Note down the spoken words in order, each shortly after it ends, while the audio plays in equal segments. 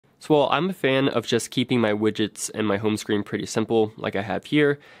So while I'm a fan of just keeping my widgets and my home screen pretty simple, like I have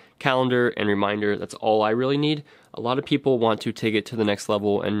here, calendar and reminder, that's all I really need. A lot of people want to take it to the next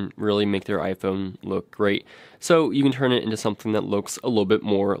level and really make their iPhone look great. So you can turn it into something that looks a little bit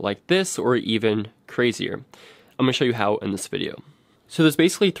more like this or even crazier. I'm going to show you how in this video. So there's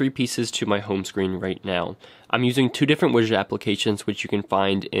basically 3 pieces to my home screen right now. I'm using 2 different widget applications which you can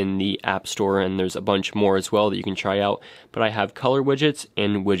find in the App Store, and there's a bunch more as well that you can try out. But I have Color Widgets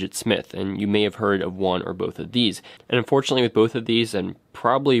and Widgetsmith, and you may have heard of one or both of these. And unfortunately with both of these, and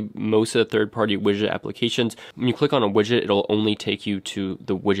probably most of the third-party widget applications, when you click on a widget, it'll only take you to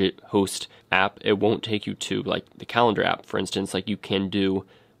the widget host app. It won't take you to like the calendar app, for instance, like you can do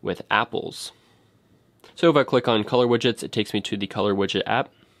with Apple's. So if I click on Color Widgets, it takes me to the Color Widget app,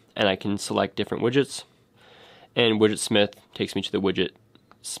 and I can select different widgets. And Widgetsmith takes me to the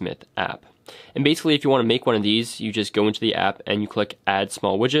Widgetsmith app. And basically, if you want to make one of these, you just go into the app and you click Add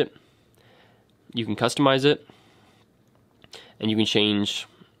Small Widget. You can customize it, and you can change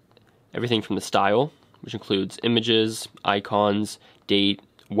everything from the style, which includes images, icons, date,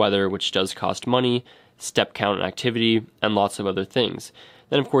 weather, which does cost money, step count and activity, and lots of other things.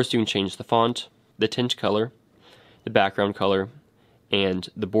 Then of course you can change the font, the tint color, the background color, and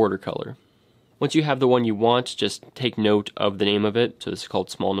the border color. Once you have the one you want, just take note of the name of it. So this is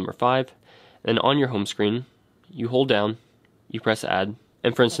called small number 5. Then on your home screen, you hold down, you press add.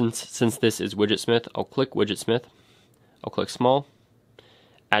 And for instance, since this is Widgetsmith, I'll click Widgetsmith, I'll click small,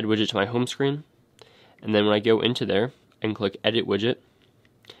 add widget to my home screen. And then when I go into there, I can click edit widget,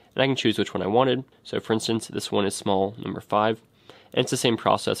 and I can choose which one I wanted. So for instance, this one is small number 5. And it's the same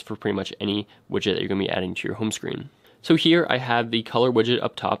process for pretty much any widget that you're going to be adding to your home screen. So here I have the color widget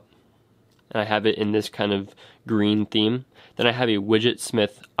up top, and I have it in this kind of green theme. Then I have a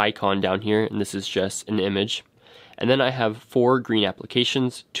Widgetsmith icon down here, and this is just an image. And then I have 4 green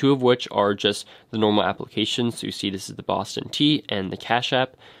applications, 2 of which are just the normal applications. So you see this is the Boston Tea and the Cash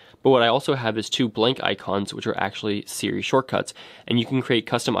App. But what I also have is 2 blank icons, which are actually Siri shortcuts. And you can create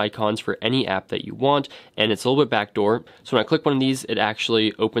custom icons for any app that you want, and it's a little bit backdoor. So when I click one of these, it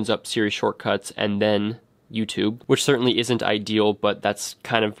actually opens up Siri shortcuts and then YouTube, which certainly isn't ideal, but that's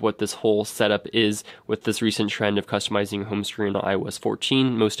kind of what this whole setup is with this recent trend of customizing your home screen on iOS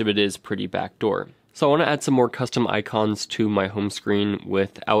 14. Most of it is pretty backdoor. So I want to add some more custom icons to my home screen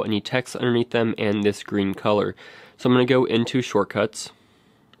without any text underneath them and this green color. So I'm going to go into Shortcuts,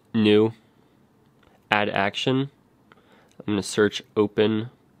 New, Add Action. I'm going to search Open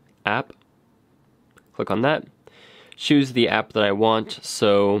App. Click on that. Choose the app that I want,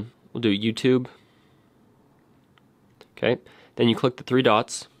 so we'll do YouTube. Okay, then you click the 3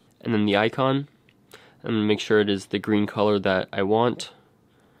 dots and then the icon. I'm going to make sure it is the green color that I want.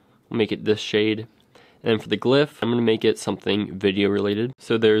 We'll make it this shade. And then for the glyph, I'm going to make it something video related.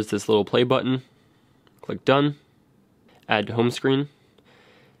 So there's this little play button. Click Done. Add to home screen.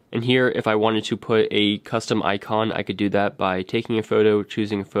 And here, if I wanted to put a custom icon, I could do that by taking a photo, or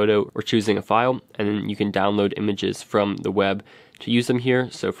choosing a file, and then you can download images from the web to use them here.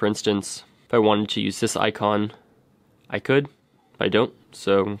 So for instance, if I wanted to use this icon, I could, but I don't,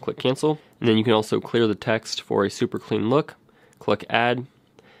 so click cancel. And then you can also clear the text for a super clean look. Click add, and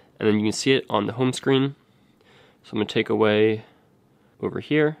then you can see it on the home screen. So I'm going to take away over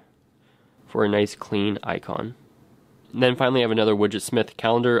here for a nice clean icon. And then finally I have another Widgetsmith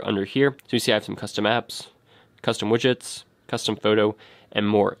calendar under here. So you see I have some custom apps, custom widgets, custom photo, and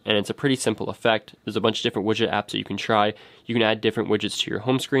more. And it's a pretty simple effect. There's a bunch of different widget apps that you can try. You can add different widgets to your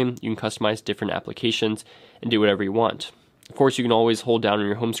home screen. You can customize different applications and do whatever you want. Of course, you can always hold down on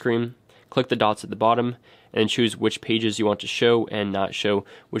your home screen, click the dots at the bottom, and then choose which pages you want to show and not show,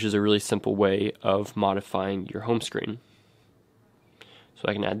 which is a really simple way of modifying your home screen. So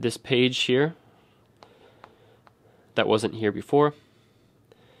I can add this page here that wasn't here before.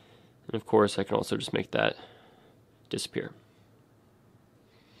 And of course, I can also just make that disappear.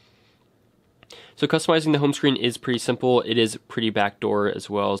 So customizing the home screen is pretty simple. It is pretty backdoor as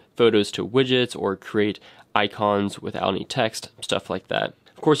well. Photos to widgets or create icons without any text, stuff like that.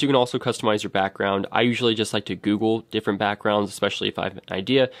 Of course, you can also customize your background. I usually just like to Google different backgrounds, especially if I have an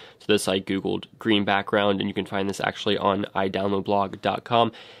idea. So this, I Googled green background, and you can find this actually on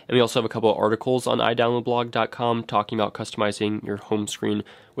idownloadblog.com. And we also have a couple of articles on idownloadblog.com talking about customizing your home screen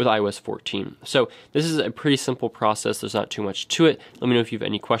with iOS 14. So this is a pretty simple process. There's not too much to it. Let me know if you have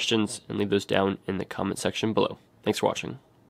any questions and leave those down in the comment section below. Thanks for watching.